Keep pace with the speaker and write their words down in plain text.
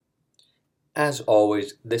As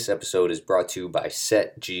always, this episode is brought to you by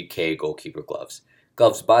Set GK Goalkeeper Gloves.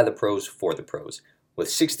 Gloves by the pros for the pros.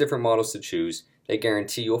 With 6 different models to choose, they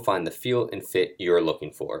guarantee you'll find the feel and fit you're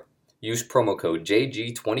looking for. Use promo code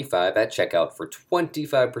JG25 at checkout for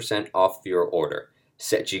 25% off your order.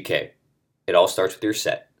 Set GK. It all starts with your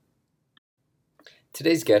set.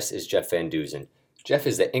 Today's guest is Jeff Van Duzen. Jeff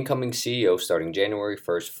is the incoming CEO starting January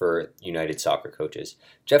 1st for United Soccer Coaches.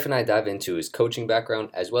 Jeff and I dive into his coaching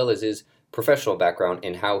background as well as his professional background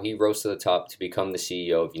and how he rose to the top to become the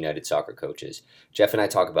CEO of United Soccer Coaches. Jeff and I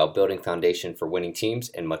talk about building foundation for winning teams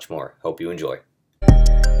and much more. Hope you enjoy.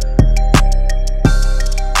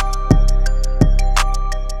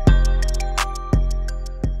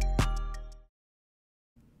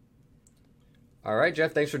 All right,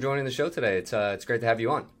 Jeff, thanks for joining the show today. It's great to have you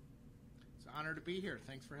on. It's an honor to be here.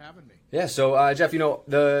 Thanks for having me. Yeah, so Jeff,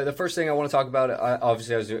 the first thing I want to talk about,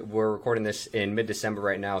 obviously we're recording this in mid-December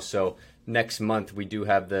right now, so next month we do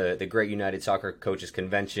have the Great United Soccer Coaches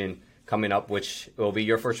Convention coming up, which will be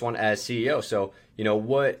your first one as CEO. So,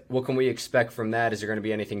 what can we expect from that? Is there going to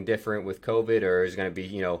be anything different with COVID, or is it going to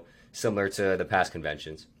be, similar to the past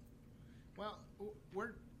conventions? Well,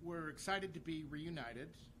 we're excited to be reunited.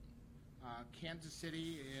 Kansas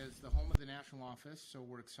City is the home of the national office, so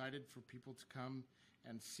we're excited for people to come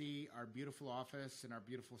and see our beautiful office and our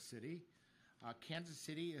beautiful city. Kansas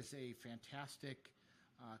City is a fantastic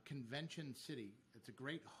convention city. It's a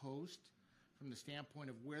great host from the standpoint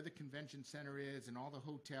of where the convention center is, and all the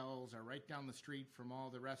hotels are right down the street from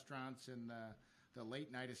all the restaurants and the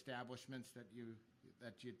late night establishments that you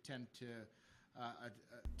tend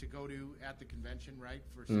to go to at the convention, right,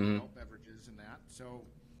 for some adult beverages and that. So.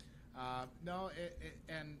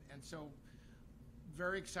 So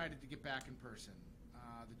very excited to get back in person.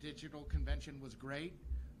 The digital convention was great,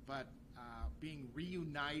 but being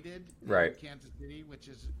reunited in Kansas City, which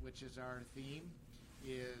is our theme,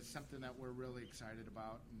 is something that we're really excited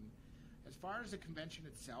about. And as far as the convention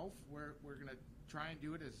itself, we're going to try and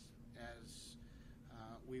do it as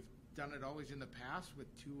we've done it always in the past, with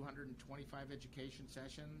 225 education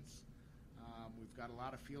sessions. We've got a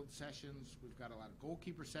lot of field sessions. We've got a lot of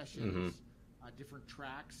goalkeeper sessions, different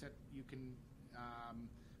tracks that you can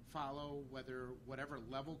follow, whatever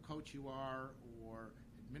level coach you are, or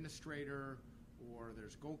administrator, or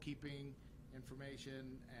there's goalkeeping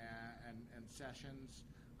information and sessions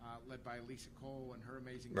led by Lisa Cole and her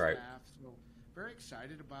amazing staff. So very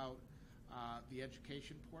excited about the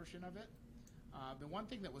education portion of it. The one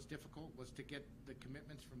thing that was difficult was to get the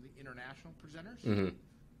commitments from the international presenters.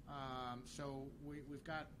 So we've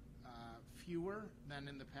got fewer than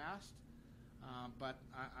in the past, but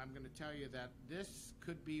I'm going to tell you that this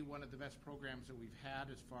could be one of the best programs that we've had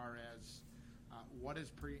as far as what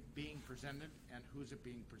is being presented and who's it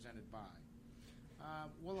being presented by.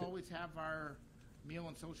 We'll always have our meal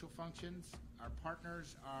and social functions. Our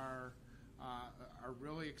partners are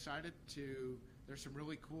really excited to. There's some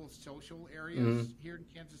really cool social areas here in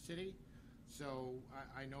Kansas City, so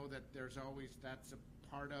I know that that's a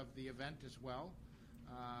part of the event as well,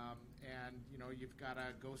 and you've got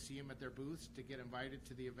to go see them at their booths to get invited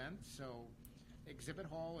to the event. So exhibit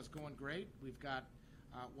hall is going great. We've got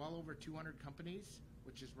well over 200 companies,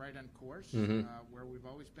 which is right on course where we've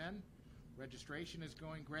always been. Registration is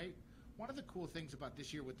going great. One of the cool things about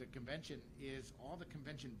this year with the convention is all the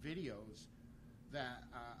convention videos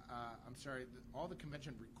all the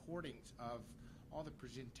convention recordings of all the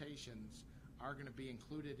presentations are going to be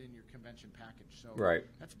included in your convention package. So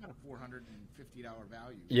that's about a $450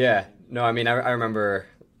 value. Yeah. No, I mean, I remember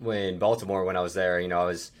when Baltimore, when I was there, I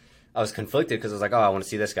was conflicted because I was like, oh, I want to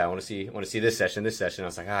see this guy. I want to see this session. I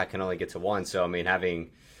was like, I can only get to one. So, I mean,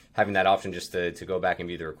 having that option just to go back and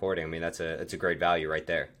view the recording, I mean, that's a great value right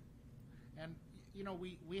there. And,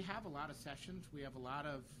 we have a lot of sessions. We have a lot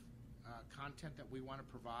of content that we want to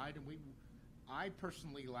provide. And I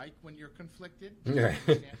personally like when you're conflicted from the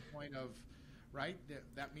standpoint of, right?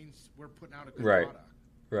 That means we're putting out a good product.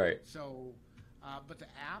 Right. So, but the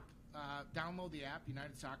app, download the app,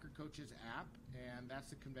 United Soccer Coaches app, and that's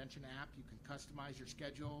the convention app. You can customize your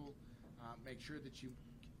schedule, make sure that you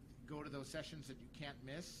go to those sessions that you can't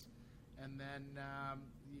miss, and then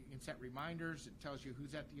you can set reminders. It tells you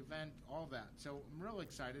who's at the event, all that. So I'm really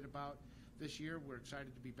excited about this year. We're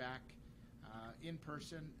excited to be back in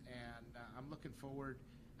person, and I'm looking forward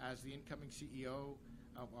as the incoming CEO.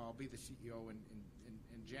 I'll be the CEO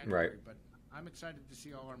in January, but I'm excited to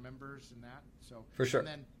see all our members and that. So for sure. And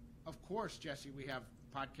then, of course, Jesse, we have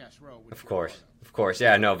Podcast Row. Of course.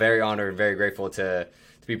 Yeah, no, very honored, very grateful to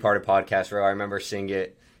be part of Podcast Row. I remember seeing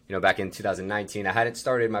it, back in 2019. I hadn't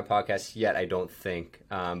started my podcast yet, I don't think,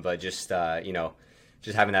 but just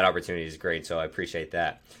just having that opportunity is great. So I appreciate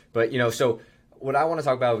that. But, so what I want to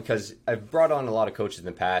talk about, because I've brought on a lot of coaches in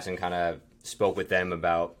the past and kind of spoke with them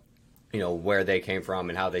about, where they came from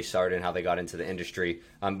and how they started and how they got into the industry.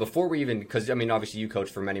 Before we even, because obviously you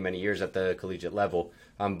coached for many, many years at the collegiate level.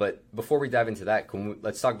 But before we dive into that,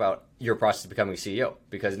 let's talk about your process of becoming CEO,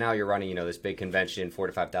 because now you're running, this big convention,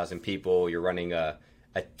 4,000 to 5,000 people. You're running a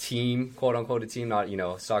team, quote unquote, a team, not,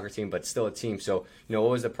 a soccer team, but still a team. So, what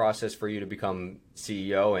was the process for you to become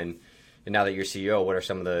CEO? And now that you're CEO, what are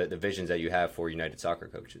some of the visions that you have for United Soccer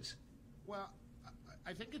Coaches? Well,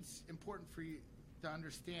 I think it's important for you to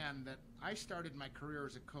understand that I started my career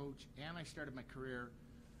as a coach, and I started my career,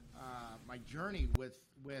 my journey with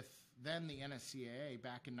then the NSCAA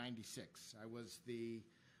back in '96.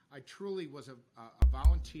 I truly was a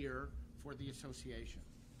volunteer for the association,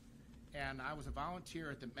 and I was a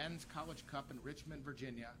volunteer at the Men's College Cup in Richmond,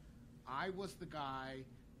 Virginia. I was the guy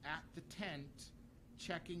at the tent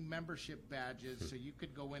checking membership badges so you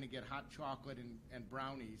could go in and get hot chocolate and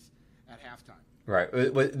brownies at halftime. Right.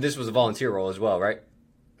 This was a volunteer role as well, right?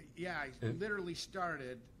 Yeah, I literally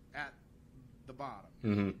started at the bottom.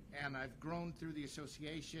 Mm-hmm. And I've grown through the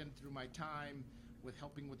association, through my time with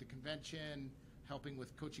helping with the convention, helping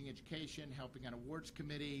with coaching education, helping on awards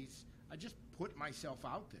committees. I just put myself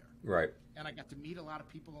out there. Right. And I got to meet a lot of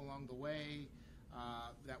people along the way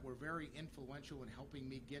that were very influential in helping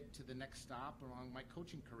me get to the next stop along my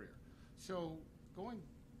coaching career. So going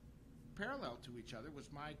parallel to each other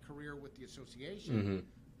was my career with the association, mm-hmm.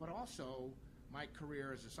 but also my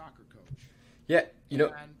career as a soccer coach. Yeah, And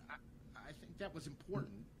I think that was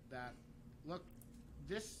important that, look,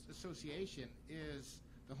 this association is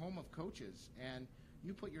the home of coaches, and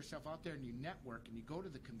you put yourself out there and you network and you go to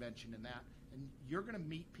the convention and you're going to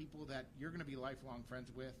meet people that you're going to be lifelong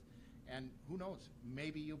friends with. And who knows,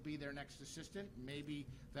 maybe you'll be their next assistant. Maybe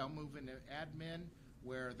they'll move into admin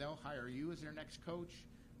where they'll hire you as their next coach.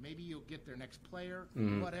 Maybe you'll get their next player.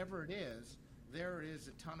 Mm-hmm. Whatever it is, there is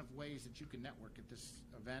a ton of ways that you can network at this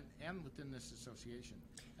event and within this association.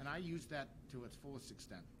 And I use that to its fullest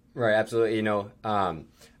extent. Right, absolutely.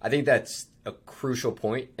 I think that's a crucial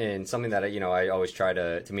point and something that, I always try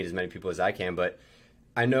to meet as many people as I can. But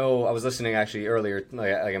I know I was listening actually earlier,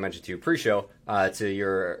 like I mentioned to you pre-show, to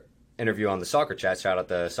your interview on the Soccer Chat. Shout out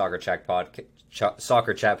the Soccer Chat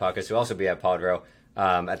podcast, who also be at Podro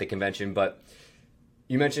at the convention. But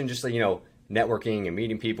you mentioned just, networking and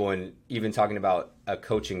meeting people and even talking about a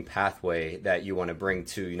coaching pathway that you want to bring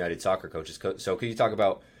to United Soccer Coaches. So could you talk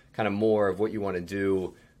about kind of more of what you want to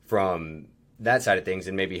do from that side of things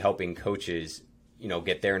and maybe helping coaches,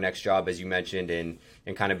 get their next job, as you mentioned, and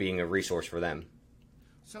kind of being a resource for them?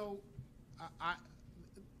 So,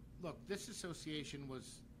 look, this association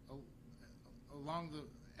was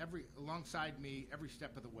alongside me every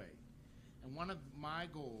step of the way. And one of my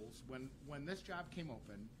goals, when this job came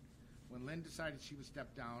open, when Lynn decided she would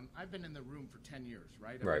step down, I've been in the room for 10 years,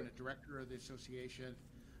 right? I've been a director of the association.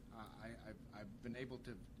 I've been able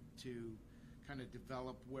to kind of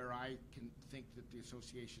develop where I can think that the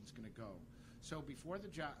association's going to go. So when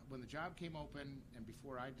the job came open and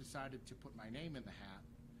before I decided to put my name in the hat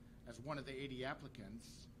as one of the 80 applicants,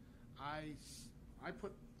 I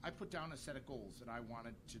put down a set of goals that I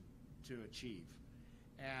wanted to achieve.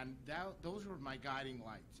 And those were my guiding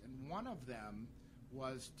lights. And one of them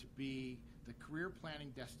was to be the career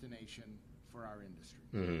planning destination for our industry.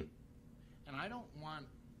 Mm-hmm. And I don't want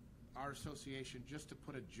our association just to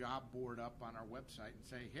put a job board up on our website and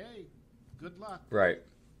say, hey, good luck. Right.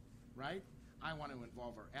 Right? I want to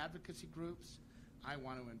involve our advocacy groups. I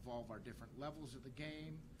want to involve our different levels of the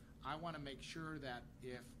game. I want to make sure that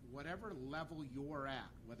if whatever level you're at,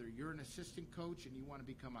 whether you're an assistant coach and you want to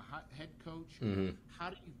become a head coach, mm-hmm.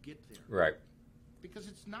 how do you get there? Right. Because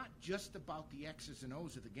it's not just about the X's and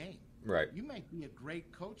O's of the game. Right. You may be a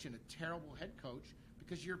great coach and a terrible head coach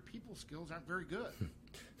because your people skills aren't very good.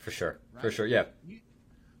 For sure. Right? For sure, yeah.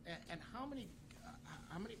 And how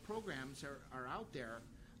many programs are out there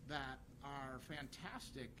that are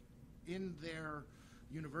fantastic in their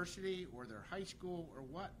university or their high school or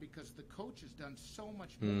what, because the coach has done so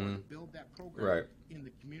much more to build that program in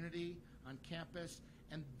the community, on campus,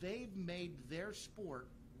 and they've made their sport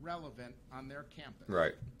relevant on their campus.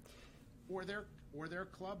 Right. Or their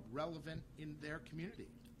club relevant in their community.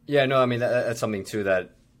 Yeah, no, I mean, that's something, too,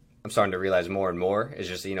 that I'm starting to realize more and more. Is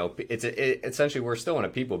just, essentially we're still in a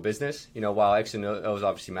people business. While X and O's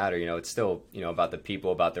obviously matter, it's still, about the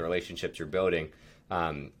people, about the relationships you're building.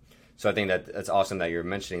 So I think that's awesome that you're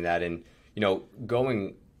mentioning that. And,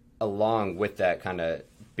 going along with that, kind of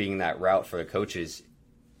being that route for the coaches,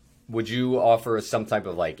 would you offer some type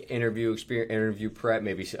of like interview experience, interview prep,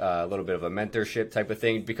 maybe a little bit of a mentorship type of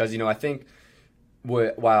thing? Because I think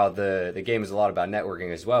while the game is a lot about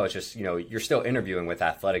networking as well, it's just you're still interviewing with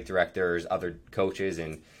athletic directors, other coaches,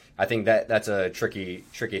 and I think that's a tricky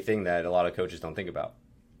thing that a lot of coaches don't think about.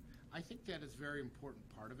 I think that is a very important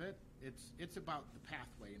part of it. It's about the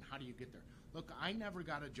pathway and how do you get there. Look, I never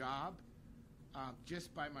got a job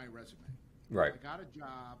just by my resume. Right. I got a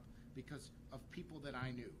job because of people that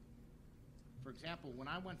I knew. For example, when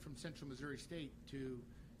I went from Central Missouri State to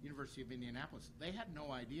University of Indianapolis, they had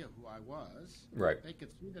no idea who I was. Right. They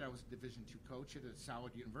could see that I was a Division II coach at a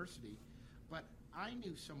solid university, but I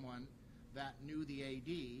knew someone that knew the AD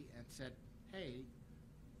and said, "Hey,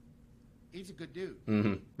 he's a good dude."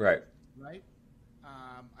 Mm-hmm. Right. Right.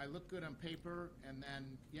 I look good on paper, and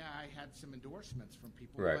then I had some endorsements from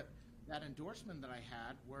people. Right. But that endorsement that I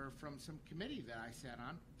had were from some committee that I sat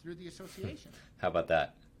on through the association. How about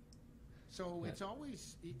that? So it's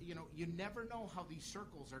always, you never know how these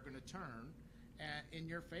circles are going to turn in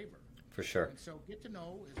your favor. For sure. And so get to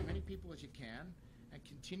know as many people as you can and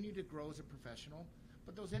continue to grow as a professional.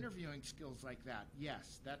 But those interviewing skills like that,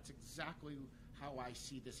 yes, that's exactly how I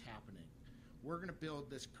see this happening. We're going to build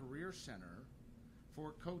this career center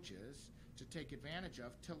for coaches to take advantage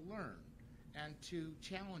of, to learn and to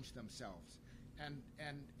challenge themselves and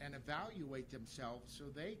evaluate themselves so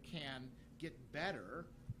they can get better,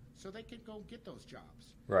 so they can go get those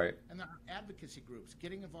jobs. Right. And the advocacy groups,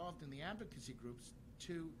 getting involved in the advocacy groups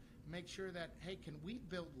to make sure that, hey, can we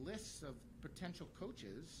build lists of potential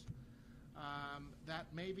coaches that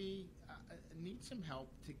maybe need some help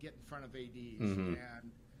to get in front of ADs mm-hmm.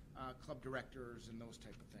 and club directors and those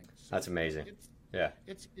type of things. So that's amazing.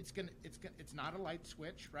 It's not a light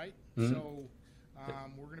switch, right? Mm-hmm. So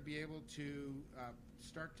we're going to be able to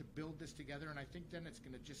start to build this together, and I think then it's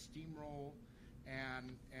going to just steamroll,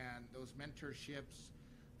 and those mentorships,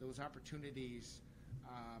 those opportunities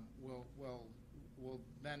will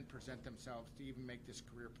then present themselves to even make this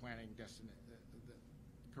career planning destination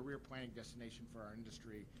for our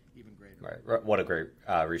industry even greater. Right. What a great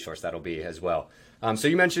resource that'll be as well. So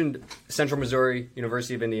you mentioned Central Missouri,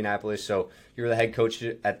 University of Indianapolis. So you were the head coach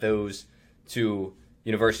at those two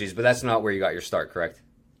universities, but that's not where you got your start, correct?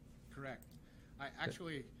 Correct. I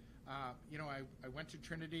actually, I went to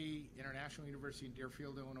Trinity International University in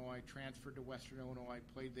Deerfield, Illinois, transferred to Western Illinois,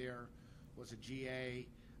 played there, was a GA,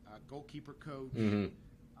 goalkeeper coach. Mm-hmm.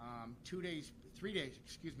 3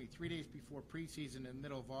 days before preseason in the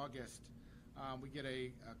middle of August, we get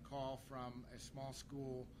a call from a small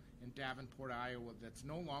school in Davenport, Iowa that's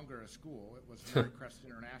no longer a school. It was Mary Crest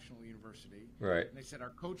International University. Right. And they said, our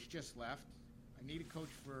coach just left. I need a coach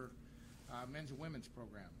for men's and women's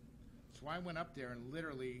program. So I went up there and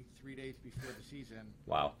literally 3 days before the season.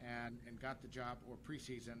 Wow. And got the job, or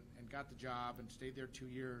preseason, and got the job and stayed there 2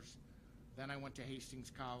 years. Then I went to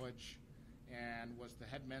Hastings College and was the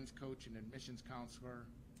head men's coach and admissions counselor.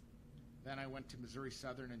 Then I went to Missouri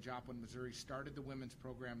Southern in Joplin, Missouri, started the women's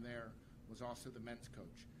program there, was also the men's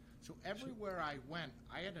coach. So everywhere I went,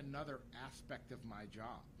 I had another aspect of my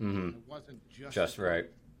job. Mm-hmm. It wasn't just right.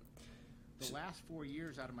 The last 4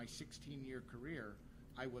 years out of my 16-year career,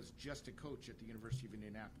 I was just a coach at the University of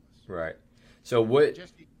Indianapolis. Right. So what...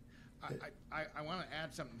 I want to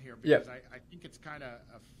add something here because I think it's kind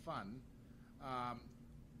of fun.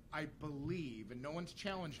 I believe, and no one's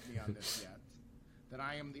challenged me on this yet, that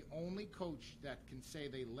I am the only coach that can say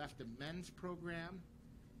they left a men's program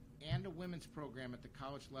and a women's program at the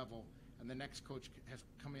college level, and the next coach has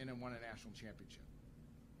come in and won a national championship.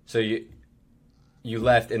 So you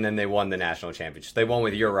left, and then they won the national championship. They won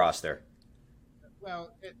with your roster.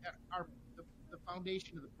 Well, the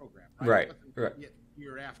foundation of the program, right? It wasn't right. A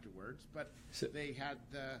year afterwards, but they had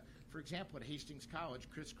for example, at Hastings College,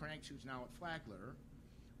 Chris Cranks, who's now at Flagler,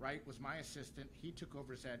 right, was my assistant. He took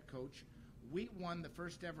over as head coach. We won the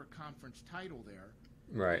first ever conference title there,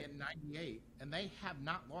 right, in '98, and they have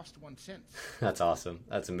not lost one since. That's awesome.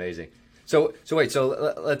 That's amazing. So wait.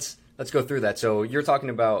 So let's go through that. So you're talking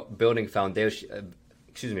about building foundation.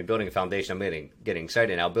 Building a foundation. I'm getting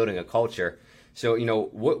excited now. Building a culture. So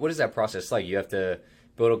what is that process like? You have to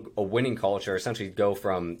build a winning culture. Essentially, go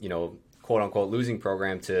from quote unquote losing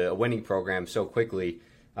program to a winning program so quickly.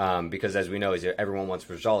 Because as we know, everyone wants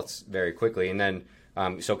results very quickly. And then,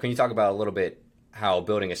 so can you talk about a little bit how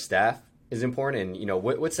building a staff is important, and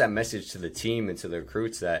what's that message to the team and to the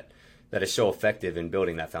recruits that is so effective in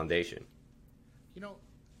building that foundation?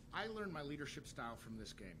 I learned my leadership style from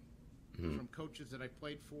this game, mm-hmm. from coaches that I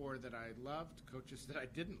played for that I loved, coaches that I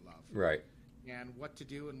didn't love, right, and what to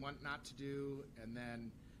do and what not to do, and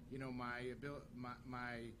then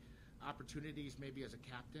my opportunities maybe as a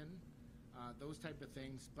captain, those type of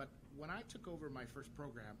things. But when I took over my first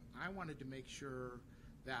program, I wanted to make sure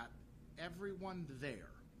that everyone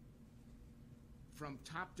there, from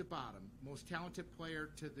top to bottom, most talented player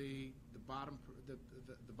to the bottom,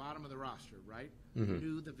 the bottom of the roster, right,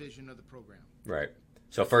 knew the vision of the program. Right.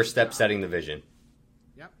 So first step, setting the vision.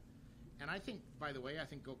 Yep. And I think, by the way,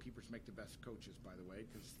 goalkeepers make the best coaches, by the way,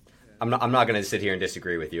 because I'm not going to sit here and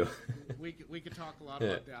disagree with you. we could talk a lot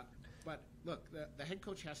about that. But look, the head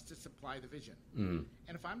coach has to supply the vision. And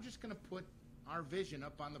if I'm just going to put our vision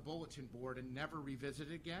up on the bulletin board and never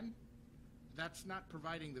revisit it again, that's not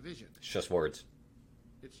providing the vision. It's just words.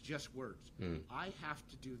 It's just words. I have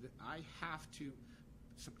to do that. I have to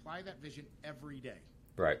supply that vision every day.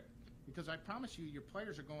 Right. Because I promise you, your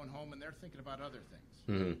players are going home and they're thinking about other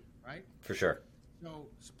things. Right? For sure. So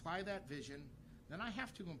supply that vision. Then I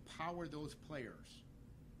have to empower those players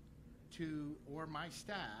or my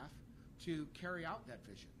staff to carry out that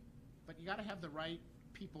vision. But you got to have the right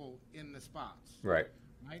people in the spots. Right.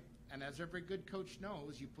 Right? And as every good coach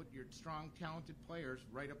knows, you put your strong, talented players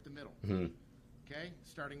right up the middle. Okay?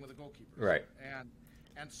 Starting with a goalkeeper. Right.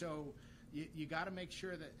 And so you got to make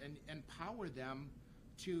sure that and empower them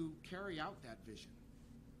to carry out that vision.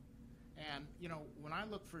 And, when I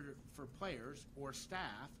look for players or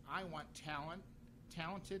staff, I want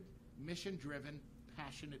talented, mission-driven,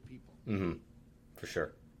 passionate people. For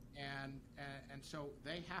sure. And so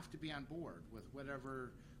they have to be on board with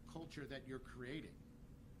whatever culture that you're creating.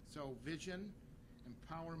 So vision,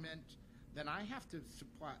 empowerment, then I have to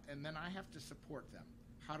supply, and then I have to support them.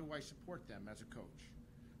 How do I support them as a coach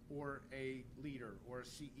or a leader or a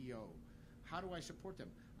CEO? How do I support them?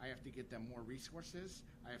 I have to get them more resources.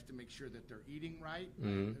 I have to make sure that they're eating right,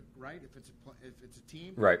 right? If it's a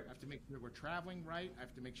team, right. I have to make sure we're traveling right. I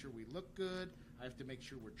have to make sure we look good. I have to make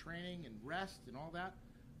sure we're training and rest and all that.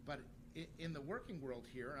 But in the working world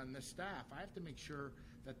here on this staff, I have to make sure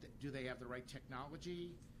that do they have the right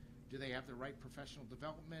technology? Do they have the right professional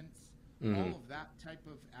development? All of that type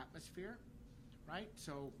of atmosphere, right?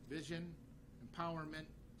 So vision, empowerment,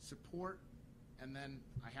 support, and then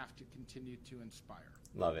I have to continue to inspire.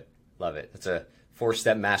 Love it. Love it. It's a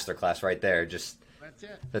 4-step masterclass right there. Just that's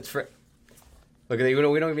it. Look at it.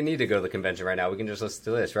 We don't even need to go to the convention right now. We can just listen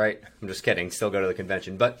to this, right? I'm just kidding. Still go to the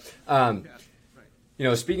convention. But,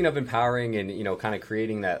 speaking of empowering and, kind of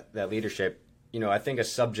creating that leadership, I think a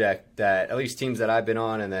subject that at least teams that I've been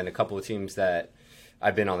on and then a couple of teams that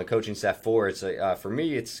I've been on the coaching staff for, it's for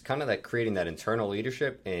me, it's kind of like creating that internal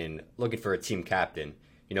leadership and looking for a team captain,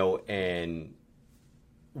 and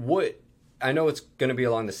what I know it's going to be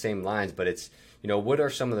along the same lines, but it's, what are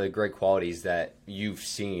some of the great qualities that you've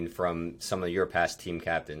seen from some of your past team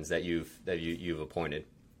captains that you've appointed?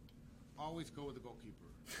 Always go with the goalkeeper.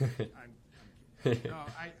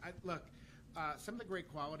 Look, some of the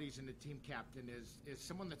great qualities in a team captain is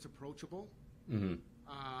someone that's approachable.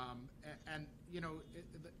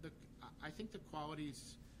 I think the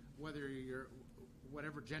qualities, whether you're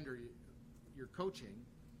whatever gender you're coaching,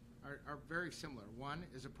 are very similar. One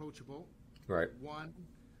is approachable. Right. One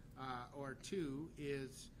or two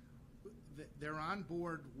is they're on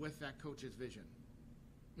board with that coach's vision.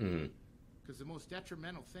 Because the most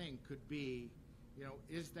detrimental thing could be,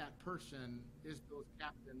 is that person, is those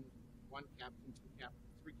captains, one captain, two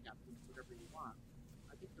captains, three captains, whatever you want.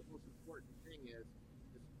 I think the most important thing is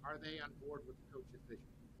are they on board with the coach's vision?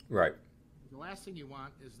 Right. The last thing you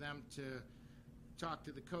want is them to talk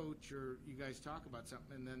to the coach or you guys talk about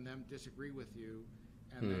something and then them disagree with you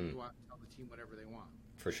and then go out and tell the team whatever they want.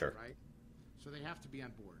 For sure. Right? So they have to be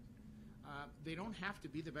on board. They don't have to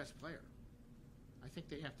be the best player. I think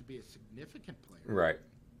they have to be a significant player. Right.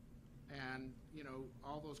 And,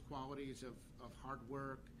 all those qualities of hard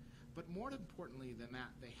work. But more importantly than that,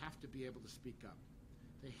 they have to be able to speak up.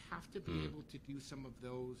 They have to be able to do some of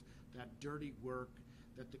that dirty work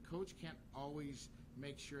that the coach can't always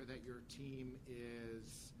make sure that your team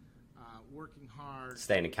is working hard.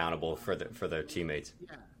 Staying accountable for their teammates.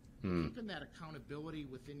 Yeah. Keeping that accountability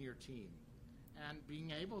within your team. And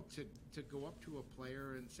being able to go up to a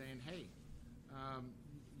player and saying, hey,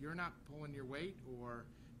 you're not pulling your weight, or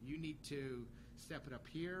you need to step it up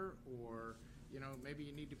here, or, maybe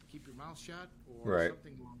you need to keep your mouth shut, or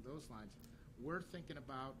something along those lines. We're thinking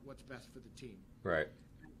about what's best for the team. Right.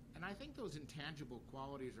 And I think those intangible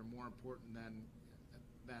qualities are more important than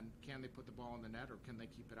can they put the ball in the net or can they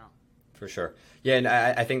keep it out. For sure. Yeah, and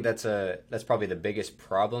I think that's probably the biggest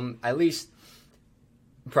problem, at least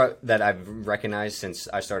that I've recognized since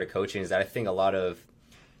I started coaching, is that I think a lot of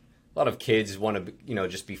kids want to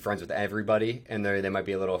just be friends with everybody, and they might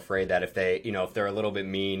be a little afraid that if they're a little bit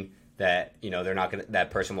mean, that, they're not gonna, that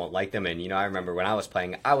person won't like them. And, I remember when I was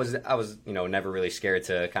playing, I was, never really scared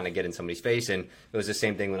to kind of get in somebody's face. And it was the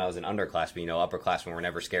same thing when I was in underclassmen. Upperclassmen were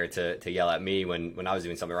never scared to yell at me when I was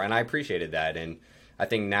doing something right. And I appreciated that. And I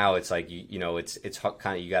think now it's like, it's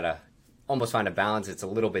kind of, you got to almost find a balance. It's a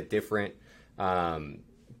little bit different.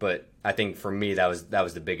 But I think for me, that was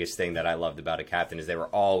the biggest thing that I loved about a captain is they were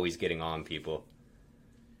always getting on people.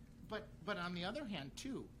 But on the other hand,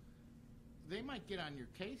 too, they might get on your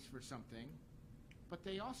case for something, but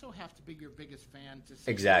they also have to be your biggest fan to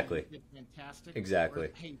say, exactly, you did fantastic. Exactly.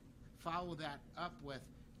 Or, hey, follow that up with,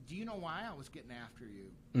 do you know why I was getting after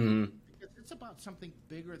you? Mm-hmm. Because it's about something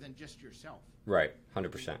bigger than just yourself. Right,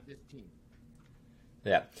 100%. This team.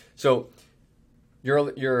 Yeah. So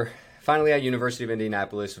you're finally at University of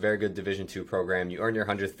Indianapolis, very good Division II program. You earned your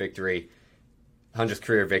 100th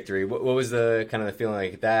career victory. What was the kind of the feeling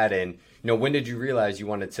like that? And when did you realize you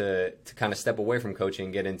wanted to kind of step away from coaching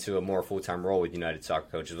and get into a more full-time role with United Soccer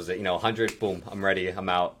Coaches? Was it 100, boom, I'm ready, I'm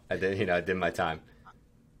out. I did my time.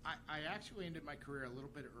 I actually ended my career a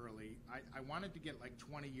little bit early. I wanted to get like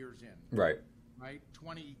 20 years in. Right,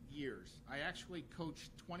 20 years. I actually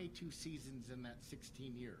coached 22 seasons in that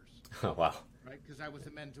 16 years. Oh, wow. Right, because I was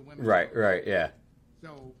a men's and women's Right, coach. right, yeah.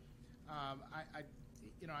 So,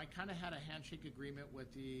 I kind of had a handshake agreement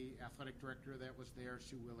with the athletic director that was there,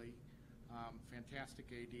 Sue Willey. Fantastic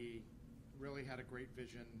AD, really had a great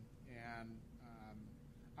vision, and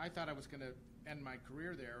I thought I was going to end my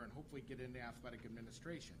career there and hopefully get into athletic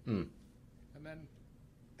administration. Mm. And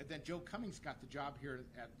then Joe Cummings got the job here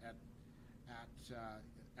at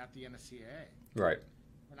the NSCAA. Right.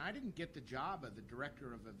 And I didn't get the job of the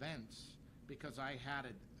director of events because I had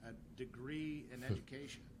a degree in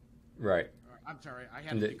education. Right. I'm sorry, I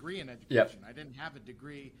had a degree in education. Yep. I didn't have a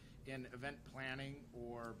degree in event planning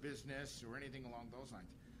or business or anything along those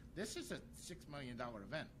lines. This is a $6 million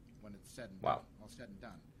event when it's said and done, all said and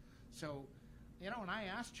done. So, and I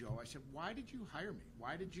asked Joe, I said, why did you hire me?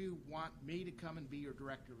 Why did you want me to come and be your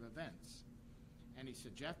director of events? And he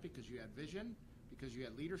said, Jeff, because you had vision, because you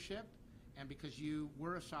had leadership, and because you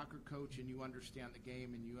were a soccer coach and you understand the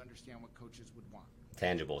game and you understand what coaches would want.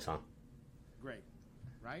 Tangibles, huh? Great,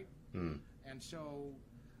 right? Mm. And so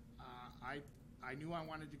I knew I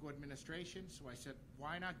wanted to go administration, so I said,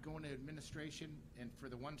 why not go into administration and for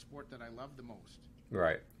the one sport that I love the most?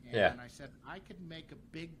 Right, And I said, I could make a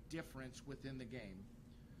big difference within the game.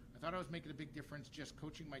 I thought I was making a big difference just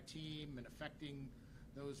coaching my team and affecting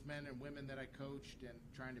those men and women that I coached and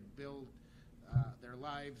trying to build their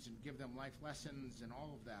lives and give them life lessons and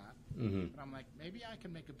all of that. Mm-hmm. But I'm like, maybe I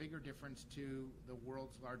can make a bigger difference to the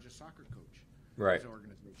world's largest soccer coach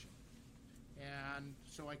organization. And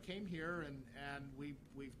so I came here, and we've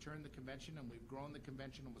turned the convention, and we've grown the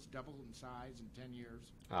convention, almost doubled in size in 10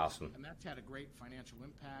 years. Awesome. And that's had a great financial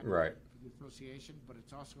impact for the association, but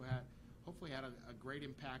it's also hopefully had a great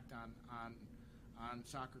impact on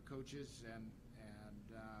soccer coaches and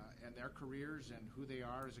their careers and who they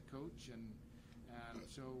are as a coach. And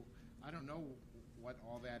so I don't know what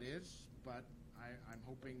all that is, but I'm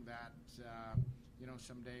hoping that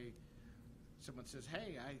someday someone says,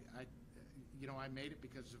 hey, I made it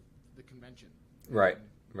because of the convention. Right.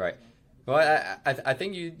 Well, I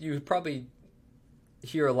think you probably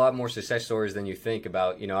hear a lot more success stories than you think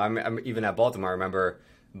about. I'm even at Baltimore. I remember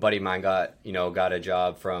a buddy of mine got a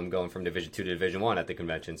job from going from Division II to Division I at the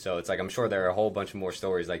convention. So it's like I'm sure there are a whole bunch of more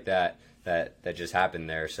stories like that just happened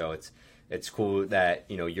there. So it's cool that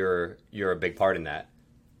you're a big part in that.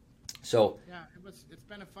 So yeah, it's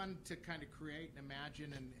been a fun to kind of create and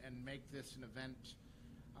imagine and make this an event.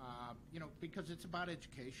 Because it's about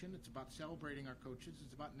education, it's about celebrating our coaches,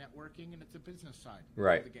 it's about networking, and it's a business side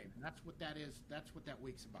of the game. And that's what that is. That's what that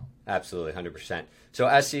week's about. Absolutely, 100%. So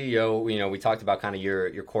as CEO, we talked about kind of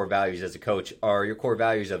your core values as a coach. Are your core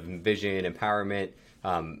values of vision, empowerment,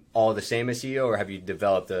 all the same as CEO, or have you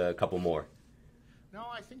developed a couple more? No,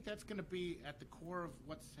 I think that's going to be at the core of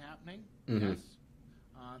what's happening. Mm-hmm. Yes.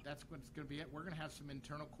 That's what's going to be it. We're going to have some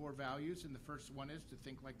internal core values, and the first one is to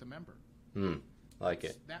think like the member. Like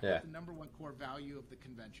it. That was the number one core value of the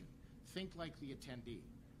convention. Think like the attendee.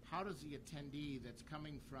 How does the attendee that's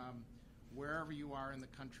coming from wherever you are in the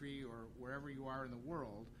country or wherever you are in the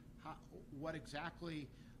world, what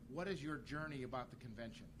is your journey about the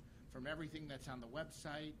convention? From everything that's on the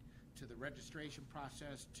website to the registration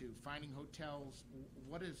process to finding hotels,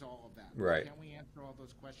 what is all of that? Right. Can we answer all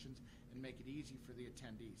those questions and make it easy for the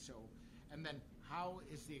attendee? So, and then how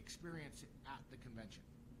is the experience at the convention?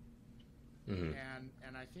 Mm-hmm.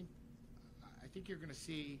 And I think you're going to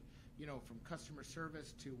see, from customer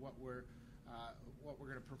service to what we're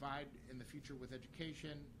going to provide in the future with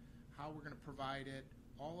education, how we're going to provide it,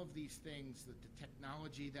 all of these things, that the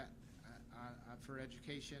technology that for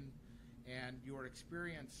education and your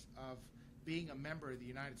experience of being a member of the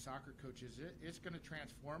United Soccer Coaches, it's going to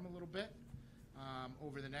transform a little bit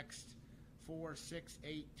over the next 4, 6,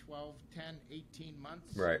 8, 12, 10, 18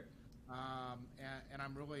 months. Right. And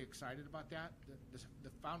I'm really excited about that.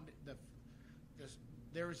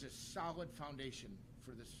 There is a solid foundation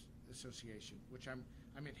for this association, which I'm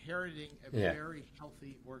inheriting a very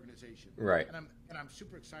healthy organization. Right. And I'm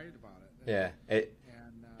super excited about it. Yeah.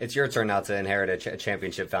 It's your turn now to inherit a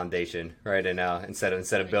championship foundation, right? And now instead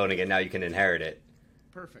of building it, now you can inherit it.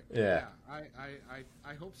 Perfect. Yeah.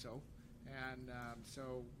 I hope so. And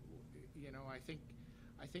so,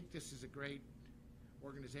 I think this is a great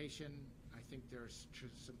organization. I think there's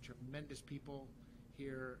some tremendous people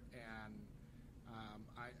here, and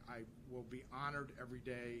I will be honored every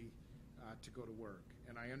day to go to work.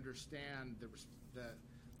 And I understand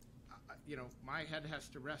my head has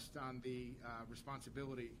to rest on the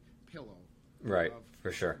responsibility pillow. Right,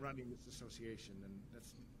 for sure. Running this association, and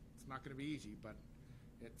it's not going to be easy, but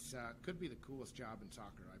it's could be the coolest job in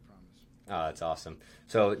soccer, I promise. Oh, that's awesome.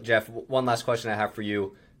 So, Jeff, one last question I have for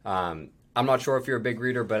you. I'm not sure if you're a big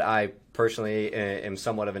reader, but I personally am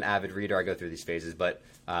somewhat of an avid reader. I go through these phases, but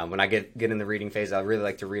when I get in the reading phase, I really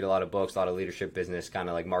like to read a lot of books, a lot of leadership, business, kind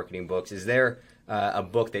of like marketing books. Is there a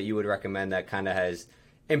book that you would recommend that kind of has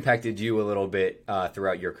impacted you a little bit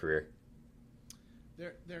throughout your career?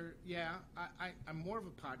 I'm more of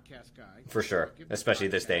a podcast guy. For sure, especially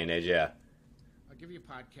this day and age, yeah. I'll give you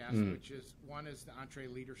a podcast, which is the Entre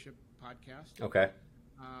Leadership podcast. Okay.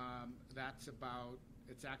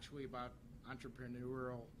 It's actually about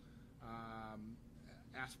entrepreneurial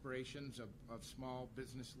aspirations of small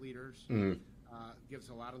business leaders. Gives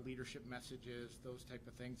a lot of leadership messages, those type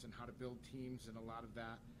of things, and how to build teams and a lot of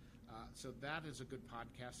that. So that is a good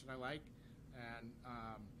podcast that I like. And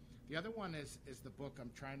the other one is the book.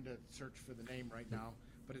 I'm trying to search for the name right now,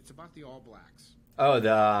 but it's about the All Blacks. Oh,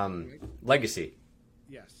 the Legacy.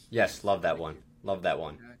 Yes. Yes, love that one. Love that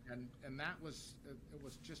one. And that was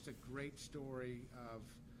just a great story of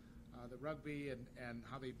the rugby and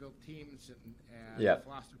how they built teams and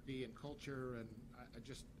philosophy and culture, and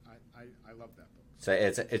I love that book. So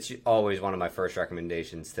it's always one of my first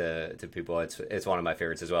recommendations to people. It's one of my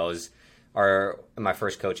favorites as well. Is my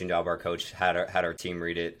first coaching job, our coach had our team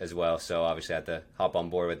read it as well. So obviously I had to hop on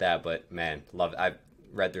board with that. But man, I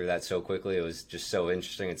read through that so quickly. It was just so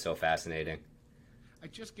interesting and so fascinating. I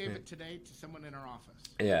just gave it today to someone in our office.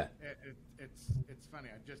 Yeah. It's funny.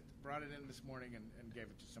 I just brought it in this morning and gave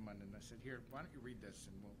it to someone, and I said, "Here, why don't you read this,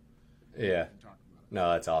 and we'll talk about it."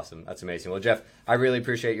 No, that's awesome. That's amazing. Well, Jeff, I really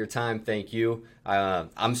appreciate your time. Thank you.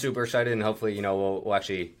 I'm super excited, and hopefully,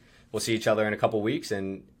 we'll see each other in a couple weeks.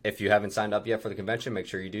 And if you haven't signed up yet for the convention, make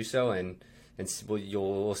sure you do so, and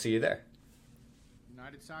we'll see you there.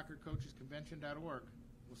 UnitedSoccerCoachesConvention.org.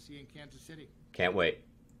 We'll see you in Kansas City. Can't wait.